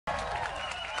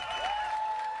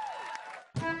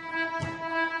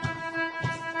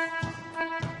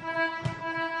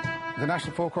The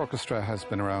National Folk Orchestra has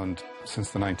been around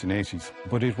since the 1980s,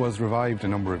 but it was revived a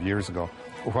number of years ago.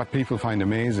 What people find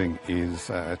amazing is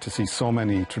to see so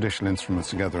many traditional instruments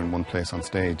together in one place on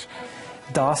stage.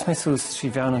 Das me sus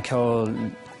si bhean an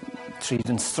ceol tríd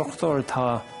an struchtúr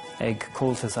atá ag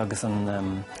comhaltas agus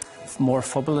an mór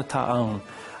phobal atá ann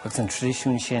agus an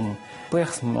tradiisiún sin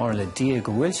buíochas mór le dia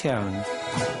go bhfuil sé ann.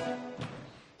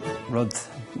 Rud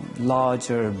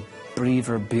láidir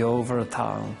bríomhar beover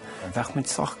atá ann. Bheith muid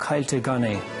soch caiilte gan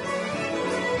é.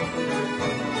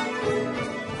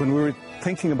 When we were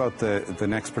thinking about the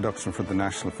next production for the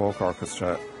National Folk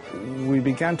Orchestra, we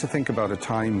began to think about a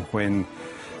time when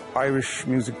Irish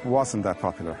music wasn't that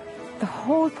popular. The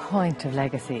whole point of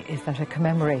Legacy is that it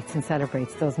commemorates and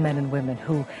celebrates those men and women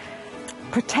who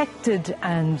protected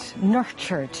and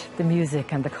nurtured the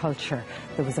music and the culture.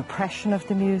 There was oppression of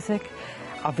the music,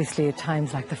 obviously at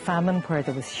times like the famine where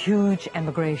there was huge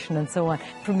emigration and so on.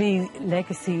 For me,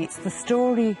 Legacy is the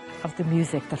story of the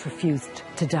music that refused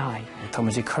to die. Tá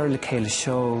muid chur le céile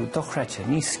seo dochreite,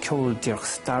 níos ceol díoch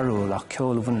starúil ach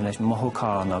ceol bhain leis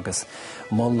mothúcáin agus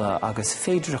mulla agus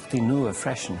féidireachtaí nua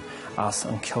freisin as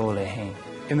an ceol é hain.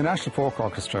 In the National Folk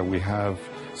Orchestra we have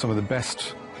some of the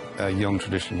best young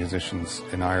traditional musicians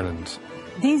in Ireland.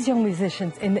 These young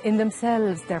musicians, in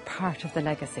themselves, they're part of the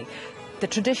legacy. The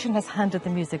tradition has handed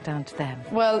the music down to them.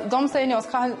 Well, dom sé nos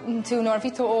tú nor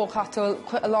vito ó chatul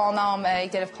lá nám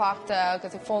ag déirh clachta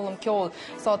agus ag fólam ceol.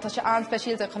 So tá sé an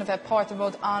speisialta chun bheith part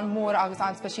rud an mór agus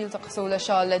an speisialta cosúla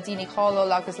seo le daoine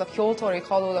cáil agus le ceoltóirí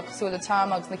cáil le cosúla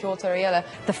tam agus na ceoltóirí eile.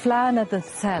 The Fleadhna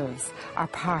themselves are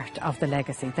part of the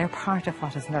legacy. They're part of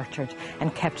what has nurtured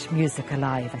and kept music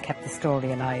alive and kept the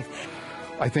story alive.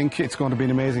 I think it's going to be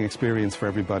an amazing experience for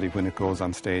everybody when it goes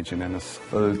on stage in Ennis.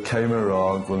 Well, céimar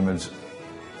rá bhfuil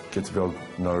get to be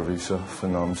nervous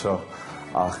fan amsa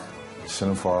ach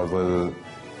sin far bhfuil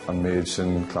an méid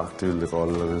sin clachtú le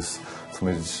gáil agus tá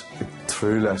muid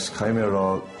trú leis céimar rá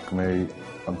go mé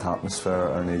an atmosfér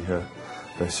ar níthe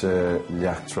leis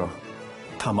leachtra.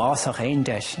 Tá másach aon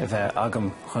deis a bheith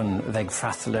agam chun bheith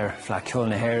freastalir fle ceol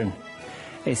na hÉireann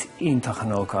is ionintach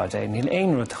an ócáid é, níl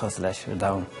aon rud chus leis ar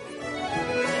dain.